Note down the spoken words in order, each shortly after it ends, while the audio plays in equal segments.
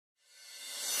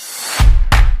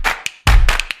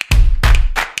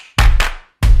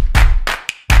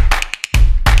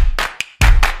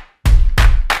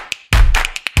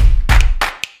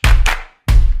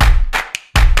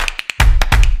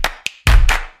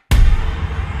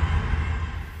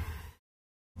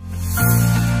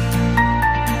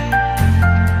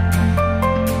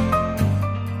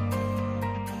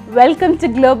Welcome to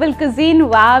global cuisine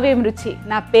wow emi ruchi.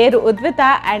 నా పేరు Udvitha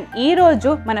and ఈ రోజు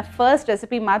మన ఫస్ట్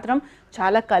రెసిపీ మాత్రం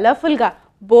చాలా కలర్ఫుల్ గా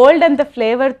బోల్డ్ అంత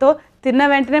ఫ్లేవర్ తో తిన్న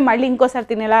వెంటనే మళ్ళీ ఇంకోసారి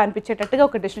తినేలా అనిపించేటట్టుగా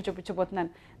ఒక డిష్ ని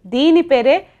చూపించబోతున్నాను. దీని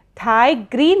పేరే Thai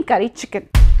green curry chicken.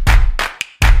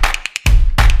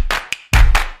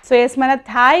 So yes మన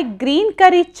థాయ్ గ్రీన్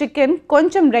కర్రీ చికెన్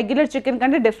కొంచెం రెగ్యులర్ చికెన్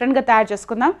కంటే డిఫరెంట్గా తయారు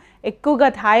చేసుకుందాం. ఎక్కువగా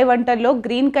థాయ్ వంటల్లో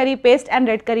green curry paste and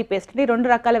red curry paste అని రెండు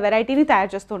రకాల వెరైటీని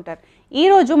తయారు చేస్తూ ఉంటారు. ఈ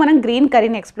రోజు మనం గ్రీన్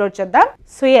కర్రీని ఎక్స్ప్లోర్ చేద్దాం.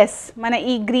 సో ఎస్ మన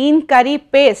ఈ green curry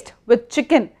paste with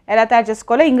chicken ఎలా తయారు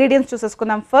చేసుకోవాలో ఇంగ్రీడియంట్స్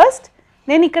చూసేసుకుందాం. ఫస్ట్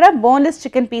నేను ఇక్కడ బోన్లెస్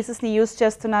చికెన్ పీసెస్ని యూస్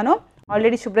చేస్తున్నాను.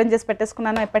 ఆల్రెడీ శుభ్రం చేసి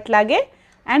పెట్టేసుకున్నాను ఎప్పట్లాగే.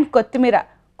 అండ్ కొత్తిమీర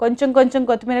కొంచెం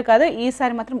కొత్తిమీర కాదు,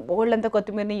 ఈసారి మాత్రం బోల్డ్ అంతా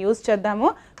కొత్తిమీరని యూజ్ చేద్దాము.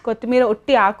 కొత్తిమీర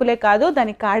ఉట్టి ఆకులే కాదు,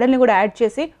 దాని కాడల్ని కూడా యాడ్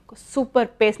చేసి సూపర్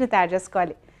పేస్ట్ని తయారు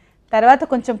చేసుకోవాలి. తర్వాత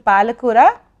కొంచెం పాలకూర,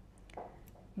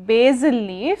 బేసిల్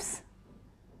లీవ్స్,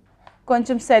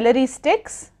 కొంచెం సెలరీ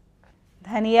స్టిక్స్,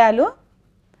 ధనియాలు,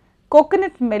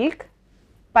 కోకోనట్ మిల్క్,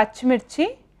 పచ్చిమిర్చి,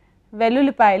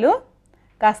 వెల్లుల్లిపాయలు,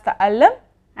 కాస్త అల్లం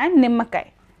అండ్ నిమ్మకాయ.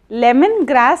 లెమన్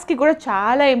గ్రాస్కి కూడా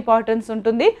చాలా ఇంపార్టెన్స్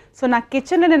ఉంటుంది. సో నా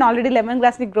కిచెన్లో నేను ఆల్రెడీ లెమన్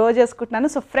గ్రాస్ని గ్రో చేసుకుంటున్నాను.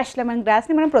 సో ఫ్రెష్ లెమన్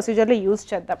గ్రాస్ని మనం ప్రొసీజర్లో యూజ్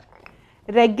చేద్దాం.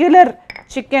 రెగ్యులర్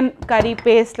చికెన్ కర్రీ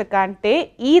పేస్ట్ల కంటే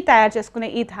తయారు చేసుకునే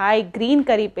ఈ థాయ్ గ్రీన్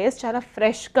కర్రీ పేస్ట్ చాలా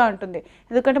ఫ్రెష్గా ఉంటుంది.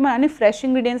 ఎందుకంటే మనం అన్ని ఫ్రెష్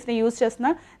ఇంగ్రీడియంట్స్ని యూజ్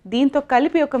చేస్తున్నాం. దీంతో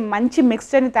కలిపి ఒక మంచి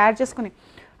మిక్స్చర్ని తయారు చేసుకుని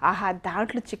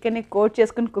దాంట్లో చికెన్ని కోట్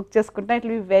చేసుకుని కుక్ చేసుకుంటే it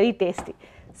will be very tasty.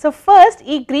 So first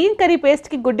ఈ గ్రీన్ కర్రీ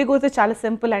పేస్ట్కి గుడ్డి కూత చాలా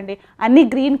సింపుల్ అండి. అన్ని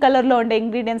గ్రీన్ కలర్లో ఉండే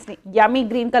ఇంగ్రీడియంట్స్ని, యమీ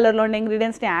గ్రీన్ కలర్లో ఉండే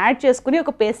ఇంగ్రీడియంట్స్ని యాడ్ చేసుకుని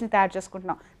ఒక పేస్ట్ని తయారు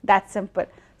చేసుకుంటున్నాం. That's simple.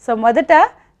 సో మొదట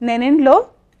నేను ఇంట్లో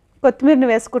కొత్తిమీరని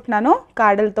వేసుకుంటున్నాను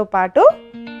కాడలతో పాటు.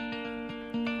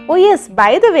 ఓ ఎస్,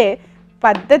 బై ద వే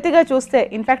పద్ధతిగా చూస్తే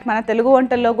ఇన్ఫ్యాక్ట్ మన తెలుగు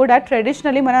వంటల్లో కూడా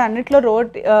ట్రెడిషనలీ మనం అన్నింటిలో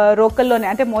రోకల్లోనే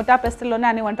అంటే మోటా పెస్తల్లోనే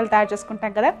అన్ని వంటలు తయారు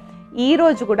చేసుకుంటాం కదా. ఈ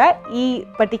రోజు కూడా ఈ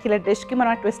పర్టిక్యులర్ డిష్కి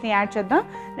మనం ట్విస్ట్ని యాడ్ చేద్దాం.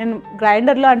 నేను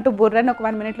గ్రైండర్లో అంటూ బుర్రని ఒక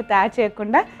 1 minute తయారు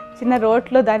చేయకుండా చిన్న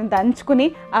రోట్లో దాన్ని దంచుకుని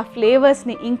ఆ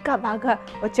ఫ్లేవర్స్ని ఇంకా బాగా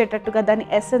వచ్చేటట్టుగా దాని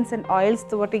ఎసెన్స్ అండ్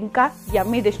ఆయిల్స్తో ఇంకా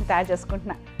యమ్మీ డిష్ని తయారు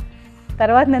చేసుకుంటున్నాను.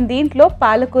 తర్వాత నేను దీంట్లో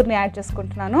పాలకూరని యాడ్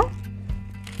చేసుకుంటున్నాను.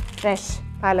 ఫ్రెష్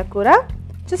పాలకూర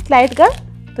జస్ట్ లైట్గా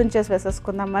తుంచేసి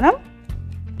వేసేసుకుందాం మనం.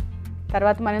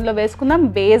 తర్వాత మనం ఇందులో వేసుకుందాం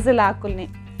బేజిల్ ఆకుల్ని.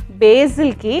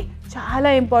 బేజిల్కి చాలా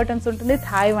ఇంపార్టెన్స్ ఉంటుంది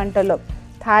థాయ్ వంటలో.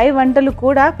 థాయ్ వంటలు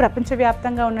కూడా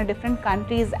ప్రపంచవ్యాప్తంగా ఉన్న డిఫరెంట్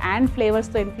కంట్రీస్ అండ్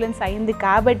ఫ్లేవర్స్తో ఇన్ఫ్లుయెన్స్ అయింది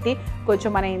కాబట్టి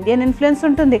కొంచెం మన ఇండియన్ ఇన్ఫ్లుయెన్స్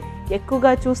ఉంటుంది,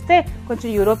 ఎక్కువగా చూస్తే కొంచెం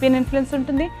యూరోపియన్ ఇన్ఫ్లుయెన్స్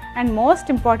ఉంటుంది, అండ్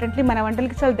మోస్ట్ ఇంపార్టెంట్లీ మన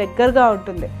వంటలకి చాలా దగ్గరగా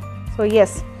ఉంటుంది. సో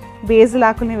ఎస్, బేజిల్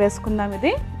ఆకుల్ని వేసుకుందాం.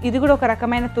 ఇది కూడా ఒక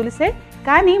రకమైన తులసే,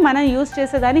 కానీ మనం యూజ్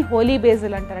చేసేదాన్ని హోలీ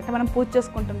బేజిల్ అంటారు. అంటే మనం పూజ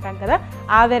చేసుకుంటుంటాం కదా,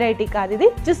 ఆ వెరైటీ కాదు ఇది,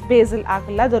 జస్ట్ బేజిల్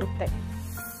ఆకుల్లా దొరుకుతాయి.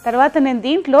 తర్వాత నేను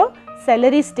దీంట్లో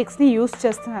సెలరీ స్టిక్స్ని యూజ్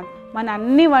చేస్తున్నాను. మన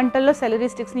అన్ని వంటల్లో సెలరీ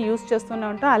స్టిక్స్ని యూజ్ చేస్తూనే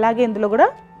ఉంటాం, అలాగే ఇందులో కూడా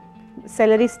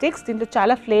సెలరీ స్టిక్స్. దీంట్లో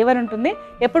చాలా ఫ్లేవర్ ఉంటుంది.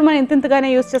 ఎప్పుడు మనం ఇంతగానే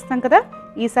యూజ్ చేస్తాం కదా,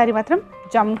 ఈసారి మాత్రం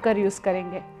జమ్కర్ యూజ్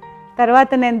కరేంగే. తర్వాత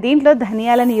నేను దీంట్లో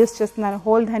ధనియాలను యూజ్ చేస్తున్నాను,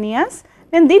 హోల్ ధనియాస్.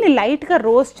 నేను దీన్ని లైట్గా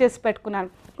రోస్ట్ చేసి పెట్టుకున్నాను.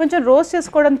 కొంచెం రోస్ట్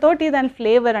చేసుకోవడంతో దాని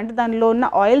ఫ్లేవర్ అంటే దానిలో ఉన్న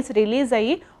ఆయిల్స్ రిలీజ్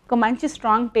అయ్యి ఒక మంచి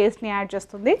స్ట్రాంగ్ టేస్ట్ని యాడ్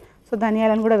చేస్తుంది. సో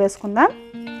ధనియాలను కూడా వేసుకుందాం.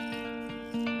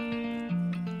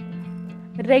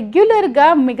 రెగ్యులర్గా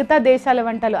మిగతా దేశాల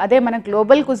వంటలు, అదే మన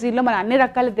గ్లోబల్ కుజీన్లో మన అన్ని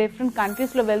రకాల డిఫరెంట్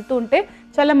కంట్రీస్లో వెళ్తూ ఉంటే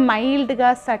చాలా మైల్డ్గా,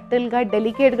 సటిల్గా,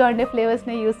 డెలికేట్గా ఉండే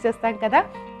ఫ్లేవర్స్ని యూజ్ చేస్తాం కదా.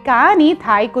 కానీ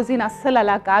థాయ్ కుజీన్ అస్సలు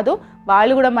అలా కాదు.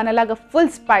 వాళ్ళు కూడా మనలాగా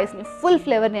ఫుల్ స్పైస్ని, ఫుల్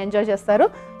ఫ్లేవర్ని ఎంజాయ్ చేస్తారు.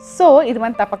 సో ఇది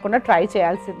మనం తప్పకుండా ట్రై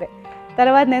చేయాల్సిందే.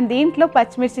 తర్వాత నేను దీంట్లో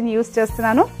పచ్చిమిర్చిని యూజ్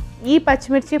చేస్తున్నాను. ఈ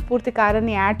పచ్చిమిర్చి పూర్తి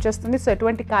కారాన్ని యాడ్ చేస్తుంది. సో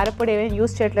ఎటువంటి కారపొడి ఏమైనా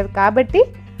యూజ్ చేయట్లేదు కాబట్టి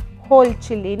హోల్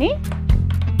చిల్లీని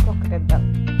ఒకటేద్దాం,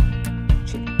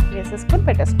 వేసేసుకొని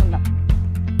పెట్టేసుకుందాం.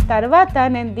 తర్వాత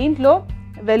నేను దీంట్లో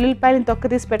వెల్లుల్లిపాయలను తొక్క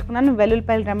తీసి పెట్టుకున్నాను.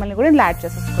 వెల్లుల్లిపాయల రెమ్మల్ని కూడా ఇలా యాడ్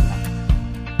చేసేసుకున్నాను.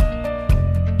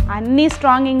 అన్నీ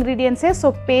strong ఇంగ్రీడియంట్సే. So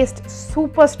paste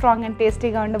super strong and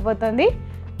టేస్టీగా ఉండబోతుంది.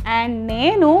 అండ్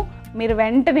మీరు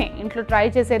వెంటనే ఇంట్లో ట్రై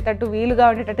చేసేటట్టు వీలుగా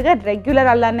ఉండేటట్టుగా రెగ్యులర్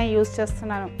అల్లాన్ని యూజ్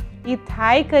చేస్తున్నాను. ఈ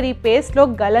థాయ్ కర్రీ పేస్ట్లో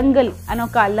గలంగల్ అని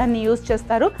ఒక అల్లాన్ని యూజ్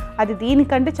చేస్తారు. అది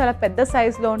దీనికంటే చాలా పెద్ద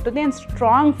సైజులో ఉంటుంది అండ్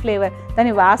స్ట్రాంగ్ ఫ్లేవర్.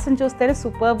 దాని వాసన చూస్తేనే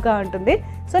సూపర్గా ఉంటుంది.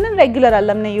 సో నేను రెగ్యులర్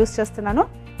అల్లంని యూజ్ చేస్తున్నాను.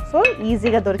 సో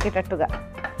ఈజీగా దొరికేటట్టుగా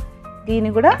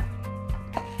దీన్ని కూడా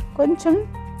కొంచెం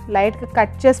లైట్గా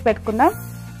కట్ చేసి పెట్టుకుందాం.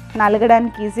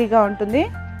 నలగడానికి ఈజీగా ఉంటుంది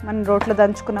మనం రోట్లో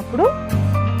దంచుకున్నప్పుడు.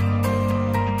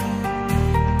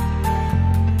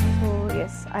 సో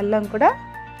ఎస్, అల్లం కూడా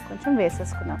కొంచెం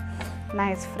వేసేసుకుందాం.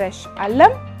 నైస్ ఫ్రెష్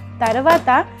అల్లం. తర్వాత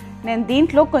నేను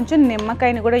దీంట్లో కొంచెం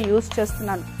నిమ్మకాయని కూడా యూజ్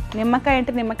చేస్తున్నాను. నిమ్మకాయ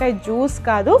అంటే నిమ్మకాయ జ్యూస్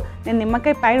కాదు, నేను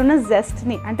నిమ్మకాయ పైన ఉన్న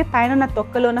జెస్ట్ని అంటే పైన ఉన్న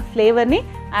తొక్కలో ఉన్న ఫ్లేవర్ని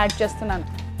యాడ్ చేస్తున్నాను.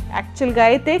 యాక్చువల్గా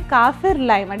అయితే కాఫిర్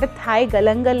లైమ్ అంటే థాయ్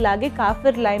గలంగల్ లాగే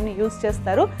కాఫిర్ లైమ్ని యూస్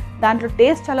చేస్తారు. దాంట్లో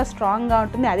టేస్ట్ చాలా స్ట్రాంగ్గా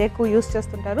ఉంటుంది, అదే ఎక్కువ యూస్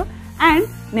చేస్తుంటారు. అండ్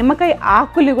నిమ్మకాయ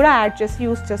ఆకులు కూడా యాడ్ చేసి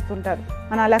యూస్ చేస్తుంటారు.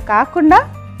 మనం అలా కాకుండా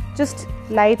జస్ట్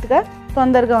లైట్గా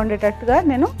తొందరగా ఉండేటట్టుగా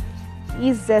నేను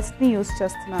ఈ జెస్ట్ని యూస్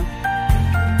చేస్తున్నాను.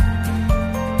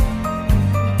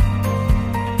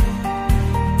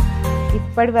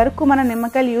 ఇప్పటి వరకు మనం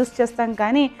నిమ్మకాయలు యూస్ చేస్తాం,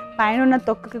 కానీ పైన ఉన్న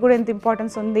తొక్కకి కూడా ఎంత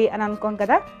ఇంపార్టెన్స్ ఉంది అని అనుకోం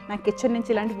కదా. నా కిచెన్ నుంచి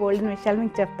ఇలాంటి బోల్డ్ విషయాలు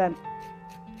మీకు చెప్తాను.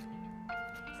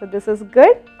 So this is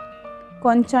good.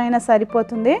 కొంచెం అయినా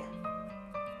సరిపోతుంది.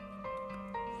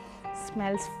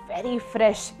 Smells very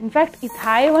fresh. ఇన్ఫ్యాక్ట్ ఈ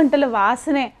థాయ్ వంటల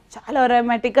వాసనే చాలా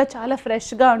అరోమాటిక్గా చాలా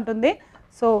ఫ్రెష్గా ఉంటుంది.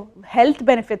 సో హెల్త్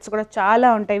బెనిఫిట్స్ కూడా చాలా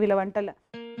ఉంటాయి వీళ్ళ వంటలు.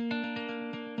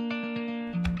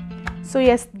 సో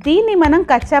ఎస్, దీన్ని మనం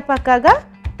కచ్చాపక్కాగా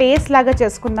పేస్ట్ లాగా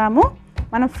చేసుకుందాము.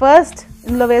 మనం ఫస్ట్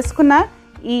ఇందులో వేసుకున్న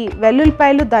ఈ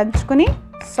వెల్లుల్లిపాయలు దంచుకుని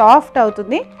సాఫ్ట్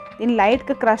అవుతుంది. దీన్ని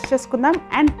లైట్గా క్రష్ చేసుకుందాం.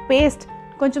 అండ్ పేస్ట్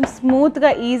కొంచెం స్మూత్గా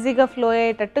ఈజీగా ఫ్లో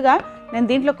అయ్యేటట్టుగా నేను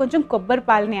దీంట్లో కొంచెం కొబ్బరి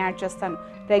పాలని యాడ్ చేస్తాను.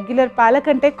 రెగ్యులర్ పాల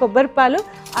కంటే కొబ్బరి పాలు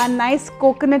ఆ నైస్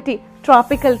కోకోనటీ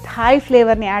ట్రాపికల్ థాయ్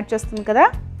ఫ్లేవర్ని యాడ్ చేస్తుంది కదా.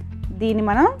 దీన్ని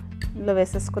మనం ఇందులో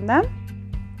వేసేసుకుందాం.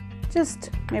 జస్ట్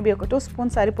మేబీ ఒక 2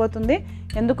 స్పూన్స్ సరిపోతుంది.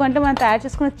 ఎందుకంటే మనం తయారు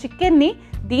చేసుకున్న చికెన్ని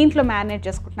దీంట్లో మ్యారినేట్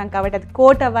చేసుకుంటున్నాం కాబట్టి అది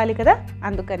కోట్ అవ్వాలి కదా,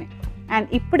 అందుకని. అండ్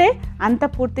ఇప్పుడే అంత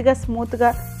పూర్తిగా స్మూత్గా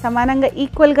సమానంగా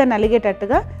ఈక్వల్గా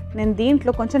నలిగేటట్టుగా నేను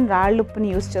దీంట్లో కొంచెం రాళ్ళు ఉప్పుని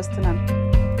యూస్ చేస్తున్నాను.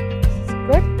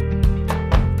 గుడ్.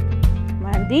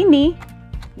 మనం దీన్ని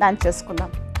దంచేసుకుందాం.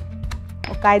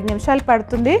 ఒక 5 నిమిషాలు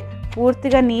పడుతుంది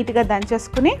పూర్తిగా నీట్గా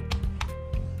దంచేసుకుని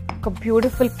ఒక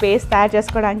బ్యూటిఫుల్ పేస్ట్ తయారు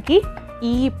చేసుకోవడానికి.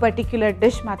 ఈ పర్టిక్యులర్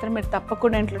డిష్ మాత్రం మీరు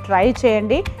తప్పకుండా ఇంట్లో ట్రై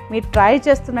చేయండి. మీరు ట్రై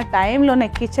చేస్తున్న టైంలోనే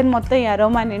కిచెన్ మొత్తం ఈ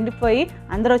అరోమా నిండిపోయి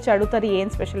అందరూ వచ్చి అడుగుతారు ఏం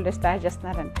స్పెషల్ డిష్ తయారు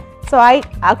చేస్తున్నారని. సో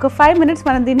ఒక 5 మినిట్స్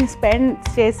మనం దీన్ని స్పెండ్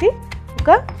చేసి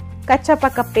ఒక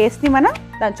కచ్చాపక్క పేస్ట్ని మనం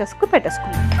దంచేసుకు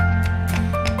పెట్టేసుకుందాం.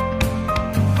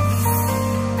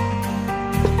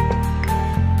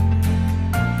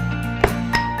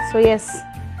 సో ఎస్,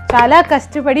 చాలా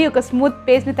కష్టపడి ఒక స్మూత్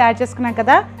పేస్ట్ని తయారు చేసుకున్నాం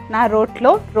కదా నా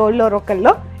రోల్లో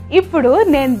రొక్కల్లో. ఇప్పుడు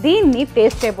నేను దీన్ని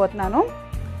టేస్ట్ చేయబోతున్నాను.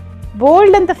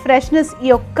 బోల్డ్ అంత ఫ్రెష్నెస్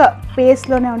ఈ ఒక్క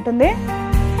పేస్ట్లోనే ఉంటుంది.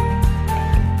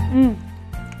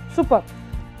 సూపర్.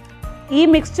 ఈ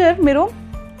మిక్స్చర్ మీరు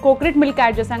కోకోనట్ మిల్క్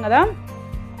యాడ్ చేసాం కదా,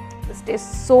 దిస్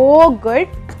టేస్ట్ సో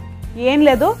గుడ్. ఏం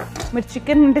లేదు, మీరు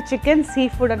చికెన్ అంటే చికెన్, సీ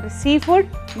ఫుడ్ అంటే సీ ఫుడ్,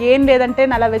 ఏం లేదంటే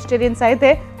అలా వెజిటేరియన్స్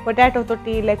అయితే పొటాటో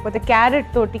తోటి లేకపోతే క్యారెట్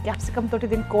తోటి క్యాప్సికమ్ తోటి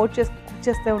దీన్ని కుక్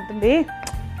చేస్తే ఉంటుంది.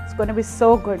 It's gonna B so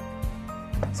good.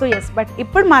 So yes, but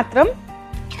ఇప్పుడు మాత్రం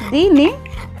దీన్ని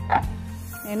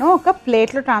నేను ఒక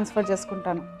ప్లేట్లో ట్రాన్స్ఫర్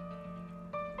చేసుకుంటాను.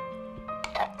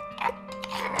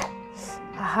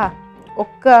 ఆహా,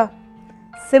 ఒక్క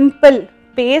సింపుల్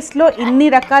పేస్ట్లో ఇన్ని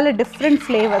రకాల డిఫరెంట్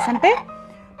ఫ్లేవర్స్. అంటే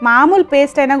మామూలు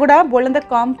పేస్ట్ అయినా కూడా బోల్డంత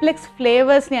కాంప్లెక్స్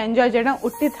ఫ్లేవర్స్ని ఎంజాయ్ చేయడం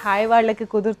ఉట్టి థాయ్ వాళ్ళకి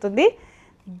కుదురుతుంది.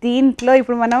 దీంట్లో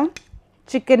ఇప్పుడు మనం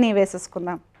చికెన్ని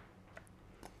వేసేసుకుందాం.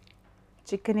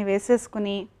 చికెన్ని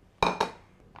వేసేసుకుని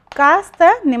కాస్త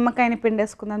నిమ్మకాయని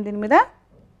పిండేసుకుందాం దీని మీద,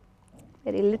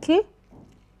 వెరీ లిటిల్,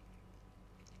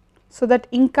 సో దట్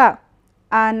ఇంకా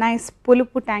ఆ నైస్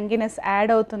పులుపు ట్యాంగినెస్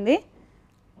యాడ్ అవుతుంది.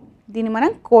 దీన్ని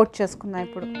మనం కోట్ చేసుకుందాం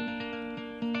ఇప్పుడు.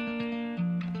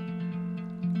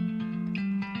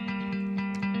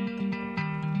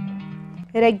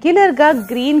 రెగ్యులర్గా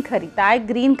green curry, Thai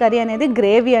green curry అనేది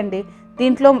గ్రేవీ అండి.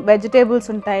 దీంట్లో వెజిటేబుల్స్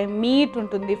ఉంటాయి, మీట్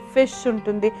ఉంటుంది, ఫిష్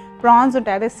ఉంటుంది, ప్రాన్స్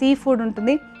ఉంటాయి, అదే సీ ఫుడ్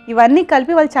ఉంటుంది. ఇవన్నీ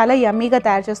కలిపి వాళ్ళు చాలా యమ్మీగా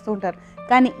తయారు చేస్తూ ఉంటారు.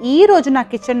 కానీ ఈరోజు నా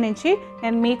కిచెన్ నుంచి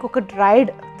నేను మీకు ఒక డ్రైడ్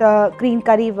గ్రీన్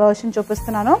కర్రీ వర్షన్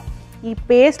చూపిస్తున్నాను. ఈ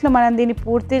పేస్ట్లో మనం దీన్ని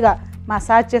పూర్తిగా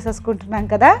మసాజ్ చేసేసుకుంటున్నాం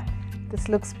కదా. This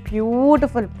looks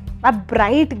beautiful. ఆ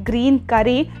బ్రైట్ గ్రీన్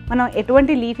కర్రీ మనం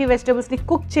ఎటువంటి లీఫీ వెజిటేబుల్స్ని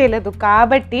కుక్ చేయలేదు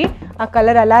కాబట్టి ఆ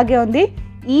కలర్ అలాగే ఉంది.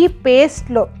 ఈ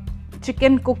పేస్ట్లో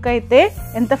చికెన్ కుక్ అయితే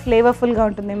ఎంత ఫ్లేవర్ఫుల్గా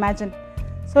ఉంటుంది ఇమాజిన్.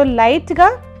 సో లైట్గా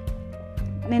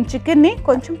నేను చికెన్ని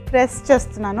కొంచెం ప్రెస్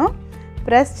చేస్తున్నాను.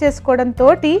 ప్రెస్ చేసుకోవడంతో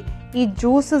ఈ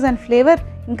జ్యూసెస్ అండ్ ఫ్లేవర్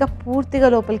ఇంకా పూర్తిగా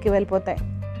లోపలికి వెళ్ళిపోతాయి.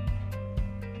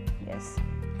 ఎస్,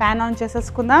 ప్యాన్ ఆన్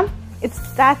చేసేసుకుందాం. It's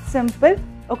that simple.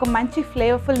 ఒక మంచి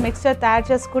ఫ్లేవర్ఫుల్ మిక్స్చర్ తయారు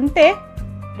చేసుకుంటే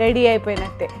రెడీ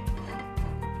అయిపోయినట్టే.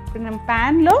 ఇప్పుడు మనం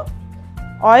ప్యాన్లో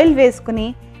ఆయిల్ వేసుకుని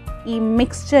ఈ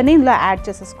మిక్స్చర్ని ఇలా యాడ్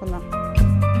చేసేసుకుందాం.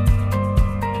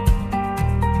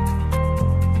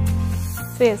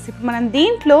 సో ఎస్, ఇప్పుడు మనం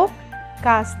దీంట్లో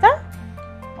కాస్త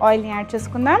ఆయిల్ని యాడ్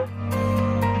చేసుకుందాం.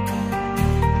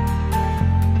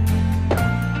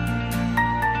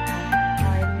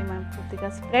 ఆయిల్ని మనం పూర్తిగా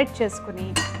స్ప్రెడ్ చేసుకుని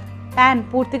ప్యాన్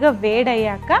పూర్తిగా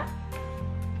వేడయ్యాక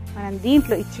మనం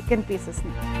దీంట్లో ఈ చికెన్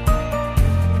పీసెస్ని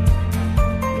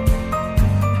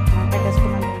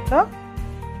పెట్టేసుకున్నాం. దీంట్లో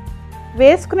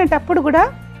వేసుకునేటప్పుడు కూడా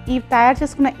ఈ తయారు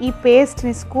చేసుకున్న ఈ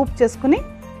పేస్ట్ని స్కూప్ చేసుకుని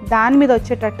దాని మీద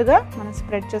వచ్చేటట్టుగా మనం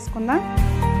స్ప్రెడ్ చేసుకుందాం.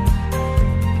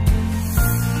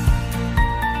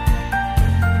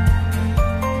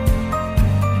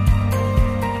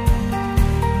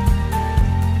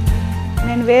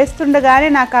 నేను వేస్తుండగానే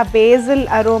నాకు ఆ బేసిల్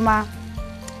అరోమా,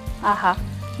 ఆహా,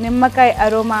 నిమ్మకాయ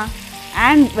అరోమా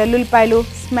అండ్ వెల్లుల్లిపాయలు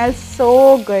స్మెల్స్ సో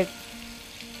గుడ్.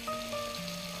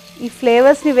 ఈ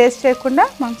ఫ్లేవర్స్ని వేస్ట్ చేయకుండా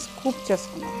మనం స్కూప్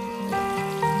చేసుకుందాం.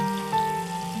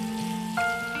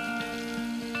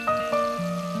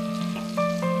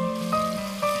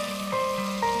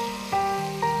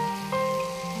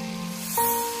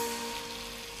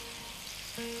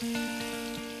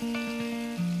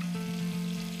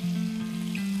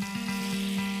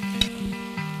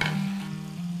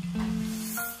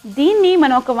 దీన్ని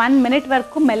మనం ఒక 1 minute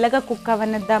వరకు మెల్లగా కుక్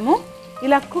అవ్వనిద్దాము.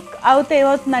 ఇలా కుక్ అవుతే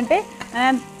ఏమవుతుందంటే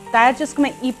తయారు చేసుకున్న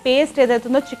ఈ పేస్ట్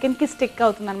ఏదైతుందో చికెన్కి స్టిక్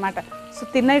అవుతుంది అనమాట. సో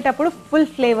తినేటప్పుడు ఫుల్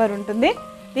ఫ్లేవర్ ఉంటుంది.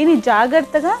 దీన్ని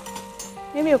జాగ్రత్తగా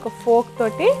మేబీ ఒక ఫోక్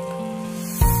తోటి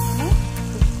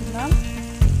చూసుకుందాం.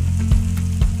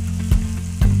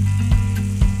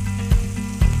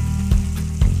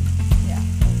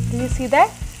 You see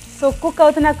that? So cook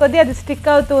అవుతున్న కొద్దీ అది స్టిక్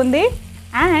అవుతుంది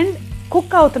అండ్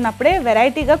కుక్ అవుతున్నప్పుడే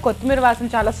వెరైటీగా కొత్తిమీర వాసన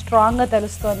చాలా స్ట్రాంగ్గా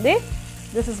తెలుస్తుంది.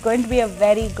 This is going to be a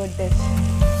very good dish.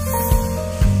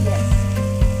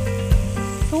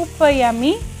 Super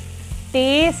yummy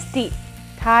tasty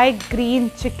Thai green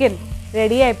chicken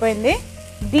ready అయిపోయింది.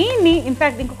 దీన్ని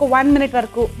ఇన్ఫ్యాక్ట్ ఇంకొక 1 minute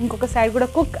వరకు ఇంకొక సైడ్ కూడా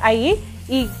కుక్ అయ్యి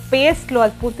ఈ పేస్ట్లో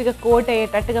అది పూర్తిగా కోట్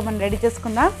అయ్యేటట్టుగా మనం రెడీ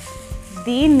చేసుకుందాం.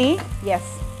 దీన్ని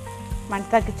మంట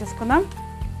తగ్గించేసుకుందాం.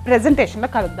 ప్రెజెంటేషన్లో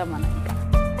కలుద్దాం మనం. ఇంకా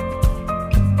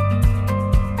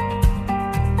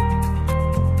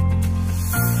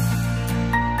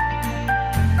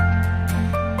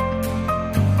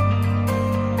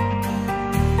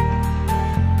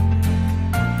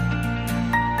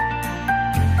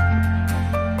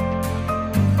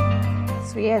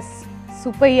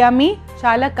సూపర్ యమ్మీ,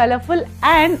 చాలా కలర్ఫుల్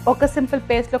అండ్ ఒక సింపుల్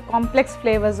పేస్ట్లో కాంప్లెక్స్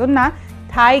ఫ్లేవర్స్ ఉన్న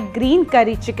Thai green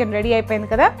curry chicken ready అయిపోయింది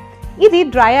కదా. ఇది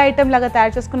డ్రై ఐటమ్ లాగా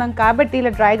తయారు చేసుకున్నాం కాబట్టి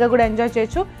ఇలా డ్రైగా కూడా ఎంజాయ్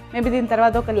చేయొచ్చు. మేబీ దీని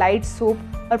తర్వాత ఒక light soup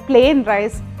are plain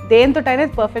rice దేంతోటైనా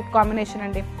perfect combination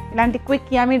అండి. ఇలాంటి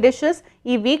క్విక్ యమ్మీ డిషెస్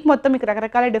ఈ వీక్ మొత్తం మీకు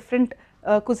రకరకాల డిఫరెంట్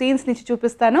కుజీన్స్ నుంచి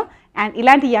చూపిస్తాను అండ్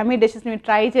ఇలాంటి యమ్మీ డిషెస్ మీరు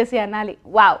ట్రై చేసి అనాలి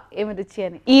వావ్ ఏమి రుచి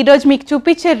అని. ఈరోజు మీకు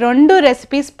చూపించే 2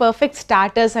 రెసిపీస్ పర్ఫెక్ట్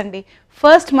స్టార్టర్స్ అండి.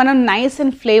 ఫస్ట్ మనం నైస్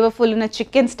అండ్ ఫ్లేవర్ఫుల్ ఉన్న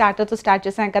చికెన్ స్టార్టర్తో స్టార్ట్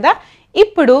చేసాం కదా.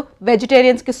 ఇప్పుడు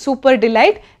వెజిటేరియన్స్కి సూపర్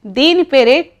డిలైట్, దీని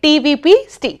పేరే టీవీపీ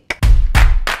స్టీక్.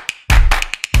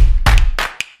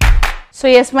 సో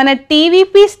మన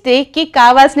టీవీపీ స్టీక్కి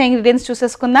కావాల్సిన ఇంగ్రీడియంట్స్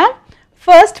చూసేసుకుందాం.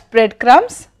 ఫస్ట్ బ్రెడ్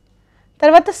క్రమ్స్,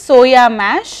 తర్వాత సోయా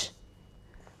మ్యాష్,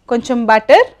 కొంచెం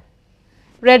butter,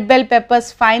 red bell peppers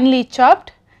finely chopped,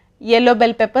 yellow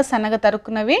bell peppers సన్నగా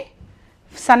తరుక్కున్నవి,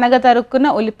 సన్నగా తరుక్కున్న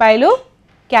ఉల్లిపాయలు,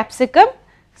 క్యాప్సికమ్,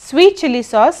 స్వీట్ చిల్లీ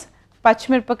సాస్,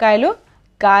 పచ్చిమిరపకాయలు,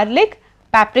 గార్లిక్,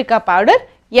 పాప్రికా పౌడర్,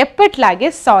 ఎప్పట్లాగే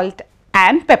సాల్ట్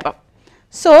అండ్ పెప్పర్.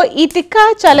 సో ఈ టిక్కా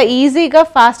చాలా ఈజీగా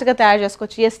ఫాస్ట్గా తయారు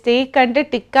చేసుకోవచ్చు. ఈ స్టీక్ అంటే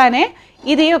టిక్కానే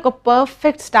ఇది ఒక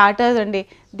పర్ఫెక్ట్ స్టార్టర్ అండి.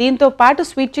 దీంతో పాటు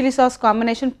స్వీట్ చిల్లీ సాస్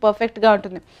కాంబినేషన్ పర్ఫెక్ట్గా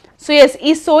ఉంటుంది. సో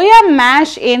ఈ సోయా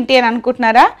మ్యాష్ ఏంటి అని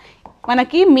అనుకుంటున్నారా?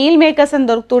 మనకి మీల్ మేకర్స్ అని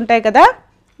దొరుకుతూ ఉంటాయి కదా.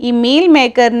 ఈ మీల్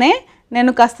మేకర్నే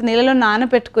నేను కాస్త నీళ్ళలో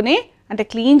నానబెట్టుకుని అంటే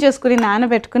క్లీన్ చేసుకుని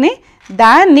నానబెట్టుకుని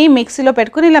దాన్ని మిక్సీలో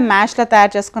పెట్టుకుని ఇలా మ్యాష్లా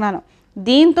తయారు చేసుకున్నాను.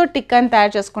 దీంతో టిక్కాని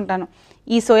తయారు చేసుకుంటాను.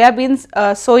 ఈ సోయాబీన్స్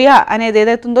సోయా అనేది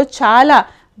ఏదైతుందో చాలా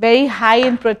very high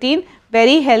in protein,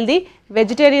 very healthy.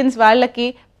 Vegetarians వాళ్ళకి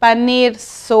పన్నీర్,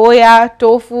 సోయా,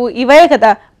 టోఫు ఇవే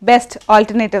కదా బెస్ట్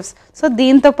ఆల్టర్నేటివ్స్. సో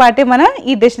దీంతో పాటే మనం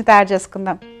ఈ డిష్ని తయారు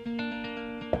చేసుకుందాం.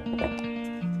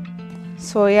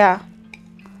 సోయా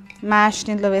మ్యాష్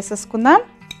నీళ్ళలో వేసేసుకుందాం.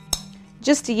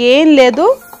 జస్ట్ ఏం లేదు,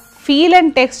 ఫీల్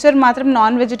అండ్ టెక్స్చర్ మాత్రం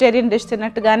నాన్ వెజిటేరియన్ డిష్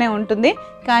తిన్నట్టుగానే ఉంటుంది,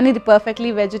 కానీ ఇది పర్ఫెక్ట్లీ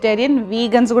వెజిటేరియన్.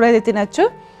 వీగన్స్ కూడా ఇది తినచ్చు.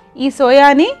 ఈ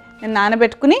సోయాని నేను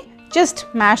నానబెట్టుకుని జస్ట్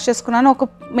మ్యాష్ చేసుకున్నాను. ఒక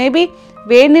మేబీ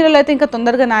వేడి నీళ్ళలో అయితే ఇంకా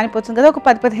తొందరగా నానిపోతుంది కదా, ఒక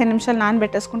 10-15 నిమిషాలు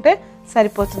నానబెట్టేసుకుంటే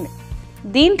సరిపోతుంది.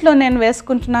 దీంట్లో నేను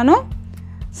వేసుకుంటున్నాను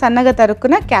సన్నగా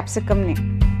తరుక్కున్న క్యాప్సికమ్ని,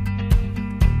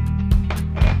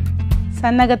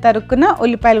 సన్నగా తరుక్కున్న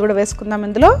ఉల్లిపాయలు కూడా వేసుకుందాం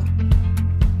ఇందులో.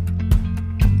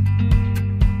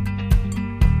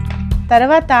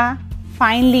 తర్వాత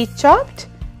finely chopped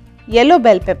yellow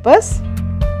bell peppers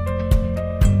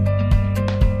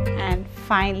and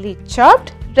finely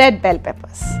chopped red bell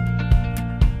peppers.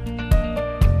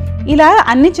 ఇలా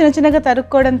అన్ని చిన్న చిన్నగా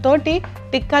తరుక్కోవడంతో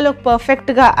టిక్కాలో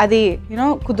పర్ఫెక్ట్గా అది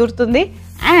కుదురుతుంది.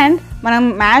 అండ్ మనం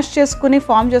మ్యాష్ చేసుకుని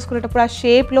ఫామ్ చేసుకునేటప్పుడు ఆ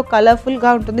షేప్లో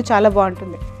కలర్ఫుల్గా ఉంటుంది, చాలా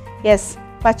బాగుంటుంది.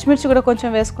 పచ్చిమిర్చి కూడా కొంచెం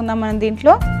వేసుకుందాం మనం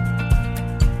దీంట్లో.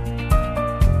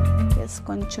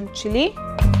 కొంచెం chilli.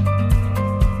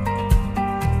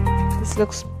 This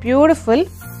looks beautiful.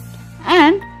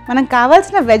 And మనం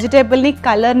కావాల్సిన వెజిటేబుల్ని,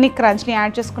 కలర్ని, క్రంచ్ని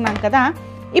యాడ్ చేసుకున్నాం కదా.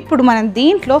 ఇప్పుడు మనం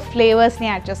దీంట్లో ఫ్లేవర్స్ని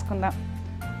యాడ్ చేసుకుందాం.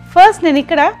 ఫస్ట్ నేను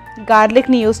ఇక్కడ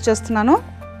గార్లిక్ని యూస్ చేస్తున్నాను.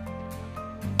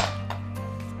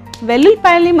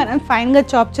 వెల్లుల్లిపాయల్ని మనం ఫైన్గా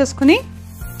చాప్ చేసుకుని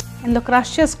ఇందులో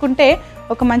క్రష్ చేసుకుంటే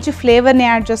ఒక మంచి ఫ్లేవర్ని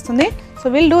యాడ్ చేస్తుంది. So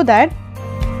will do that.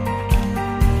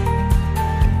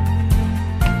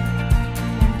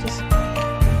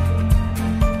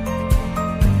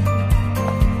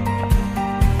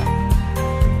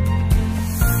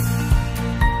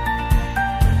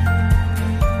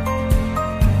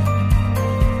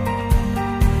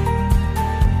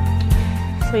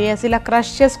 So yes, ఇలా క్రష్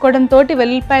చేసుకోవడంతో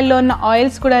వెల్లుల్లిపాయల్లో ఉన్న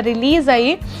ఆయిల్స్ కూడా రిలీజ్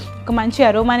అయ్యి ఒక మంచి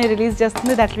అరోమాని రిలీజ్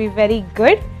చేస్తుంది. That will be very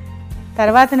good.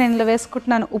 తర్వాత నేను ఇందులో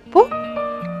వేసుకుంటున్నాను ఉప్పు,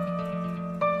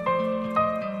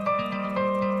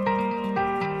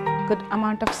 గుడ్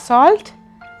అమౌంట్ ఆఫ్ సాల్ట్,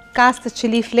 కాస్త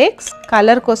చిల్లీ ఫ్లేక్స్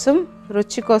కలర్ కోసం,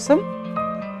 రుచి కోసం.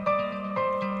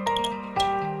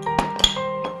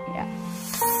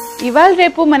 ఇవాళ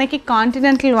రేపు మనకి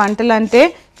కాంటినెంటల్ వంటలు అంటే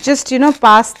జస్ట్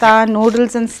పాస్తా,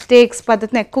 నూడిల్స్ అండ్ స్టేక్స్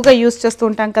పద్ధతిని ఎక్కువగా యూస్ చేస్తూ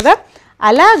ఉంటాం కదా.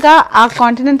 అలాగా ఆ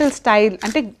కాంటినెంటల్ స్టైల్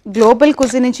అంటే గ్లోబల్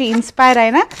కుజిన్ నుంచి ఇన్స్పైర్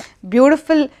అయిన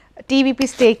బ్యూటిఫుల్ టీవీపీ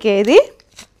స్టేక్ ఇది.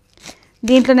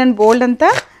 దీంట్లో నేను బోల్డ్ అంతా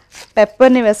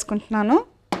పెప్పర్ని వేసుకుంటున్నాను.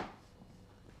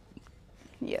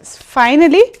 ఎస్,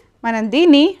 ఫైనలీ మనం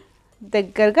దీన్ని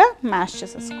దగ్గరగా మ్యాష్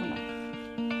చేసేసుకున్నాం.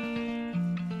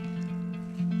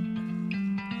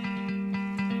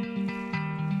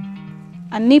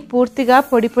 అన్నీ పూర్తిగా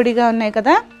పొడి పొడిగా ఉన్నాయి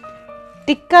కదా.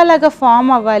 టిక్కాలాగా ఫామ్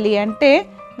అవ్వాలి అంటే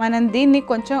మనం దీన్ని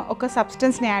కొంచెం ఒక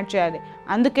సబ్స్టెన్స్ని యాడ్ చేయాలి.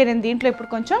 అందుకే నేను దీంట్లో ఇప్పుడు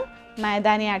కొంచెం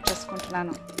మైదాని యాడ్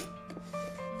చేసుకుంటున్నాను.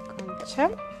 కొంచెం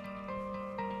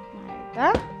మైదా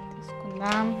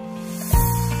తీసుకుందాం.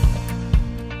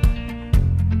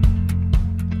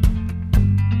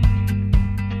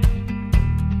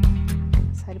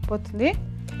 సరిపోతుంది.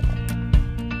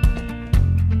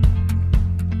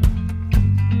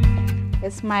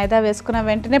 ఎస్, మైదా వేసుకున్న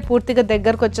వెంటనే పూర్తిగా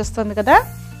దగ్గరకు వచ్చేస్తుంది కదా.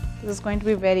 This is going to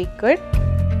be very good.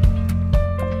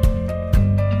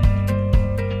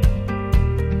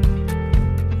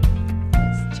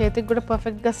 చేతికి కూడా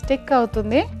పర్ఫెక్ట్గా స్టిక్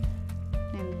అవుతుంది.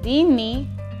 నేను దీన్ని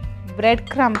బ్రెడ్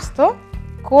క్రమ్స్తో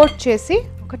కోట్ చేసి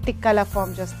ఒక టిక్కాలా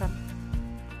ఫామ్ చేస్తాను.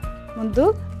 ముందు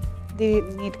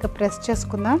దీన్ని నీట్గా ప్రెస్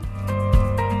చేసుకుందాం.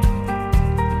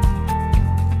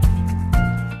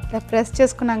 ఇలా ప్రెస్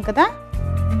చేసుకున్నాం కదా.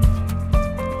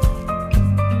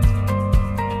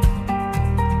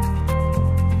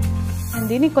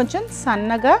 దీన్ని కొంచెం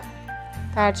సన్నగా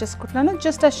తయారు చేసుకుంటున్నాను.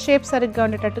 జస్ట్ ఆ షేప్ సరిగ్గా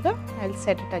ఉండేటట్టుగా I will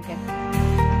set it again.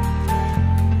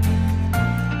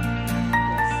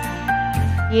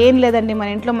 ఏం లేదండి, మన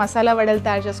ఇంట్లో మసాలా వడలు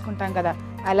తయారు చేసుకుంటాం కదా,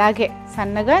 అలాగే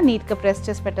సన్నగా నీట్గా ప్రెస్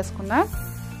చేసి పెట్టేసుకుందాం.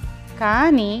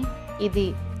 కానీ ఇది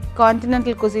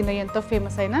కాంటినెంటల్ కుజిన్లో ఎంతో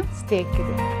ఫేమస్ అయిన స్టేక్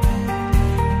ఇది.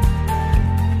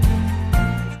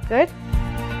 గుడ్.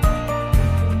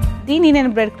 దీన్ని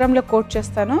నేను బ్రెడ్ క్రమ్లో కోట్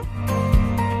చేస్తాను.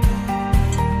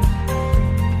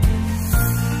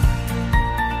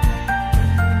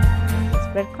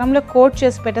 బ్రెడ్ క్రమ్లో కోట్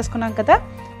చేసి పెట్టేసుకున్నాం కదా.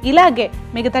 ఇలాగే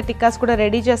మిగతా టిక్కాస్ కూడా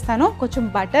రెడీ చేస్తాను. కొంచెం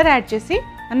బటర్ యాడ్ చేసి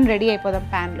మనం రెడీ అయిపోదాం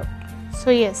ప్యాన్లో. సో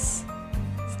ఎస్,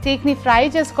 స్టేక్ని ఫ్రై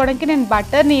చేసుకోవడానికి నేను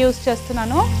బటర్ని యూస్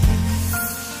చేస్తున్నాను.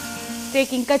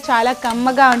 స్టేక్ ఇంకా చాలా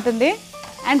కమ్మగా ఉంటుంది.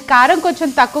 అండ్ కారం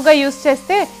కొంచెం తక్కువగా యూస్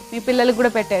చేస్తే మీ పిల్లలకు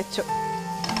కూడా పెట్టేయచ్చు.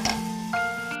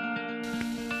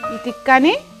 ఈ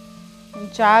టిక్కాని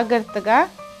జాగ్రత్తగా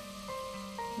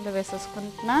ఇలా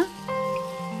వేసేసుకుంటున్నా.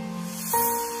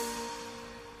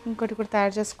 ఇంకోటి కూడా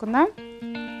తయారు చేసుకుందాం.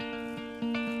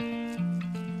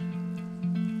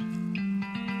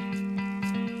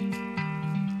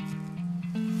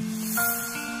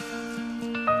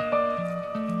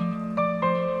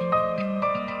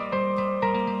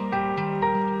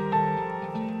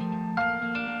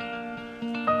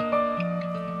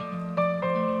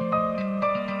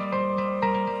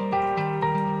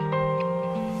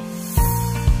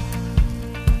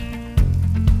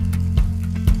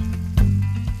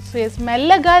 సో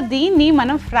మెల్లగా దీన్ని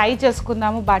మనం ఫ్రై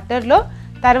చేసుకుందాము బటర్లో.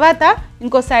 తర్వాత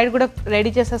ఇంకో సైడ్ కూడా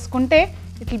రెడీ చేసేసుకుంటే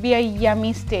it will be a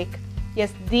yummy stake.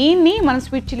 Yes, దీన్ని మనం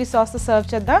స్వీట్ చిల్లీ సాస్తో సర్వ్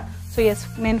చేద్దాం. సో ఎస్,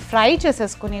 నేను ఫ్రై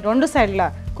చేసేసుకుని 2 సైడ్లా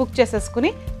కుక్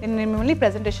చేసేసుకుని నేను మిమ్మల్ని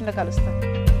ప్రెజెంటేషన్లో కలుస్తాను.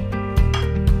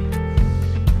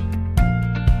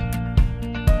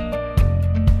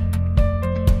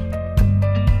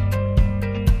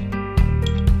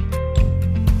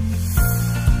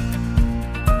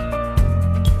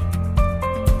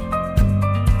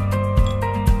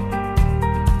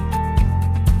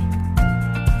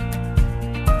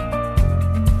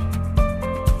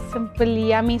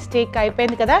 యమ్మీ స్టేక్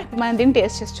అయిపోయింది కదా. ఇప్పుడు మనం దీన్ని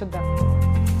టేస్ట్ చేసి చూద్దాం.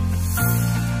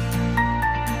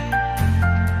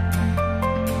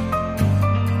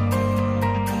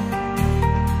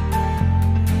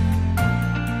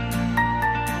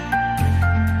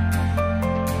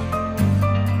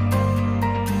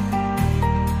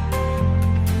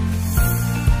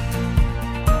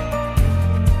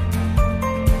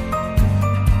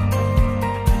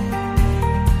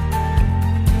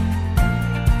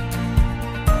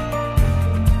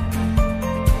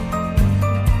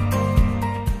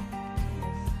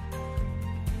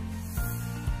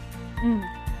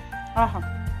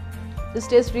 This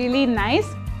taste really nice.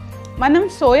 మనం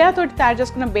సోయా తోటి తయారు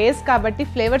చేసుకున్న బేస్ కాబట్టి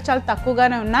ఫ్లేవర్ చాలా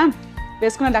తక్కువగానే ఉన్నా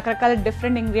వేసుకున్న రకరకాల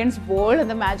డిఫరెంట్ ఇంగ్రీడియంట్స్ బోల్డ్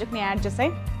అంత మ్యాజిక్ని యాడ్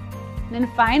చేసాయి. నేను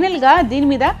ఫైనల్గా దీని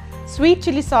మీద స్వీట్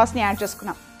చిల్లీ సాస్ని యాడ్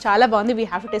చేసుకున్నాం. చాలా బాగుంది. We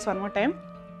have to taste one more time.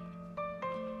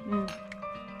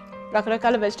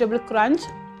 రకరకాల వెజిటబుల్ క్రంచ్,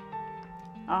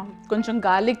 కొంచెం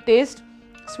garlic taste,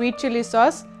 sweet chilli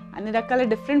sauce, అన్ని రకాల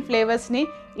డిఫరెంట్ ఫ్లేవర్స్ని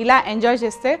ఇలా ఎంజాయ్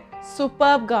చేస్తే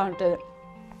సూపర్గా ఉంటుంది.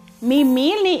 మీ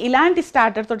మీల్ని ఇలాంటి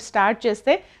స్టార్టర్ తోటి స్టార్ట్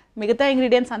చేస్తే మిగతా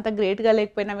ఇంగ్రీడియంట్స్ అంత గ్రేట్గా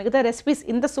లేకపోయినా, మిగతా రెసిపీస్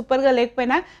ఇంత సూపర్గా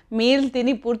లేకపోయినా మీల్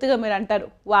తిని పూర్తిగా మీరు అంటారు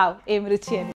వావ్ ఏమి రుచి అని.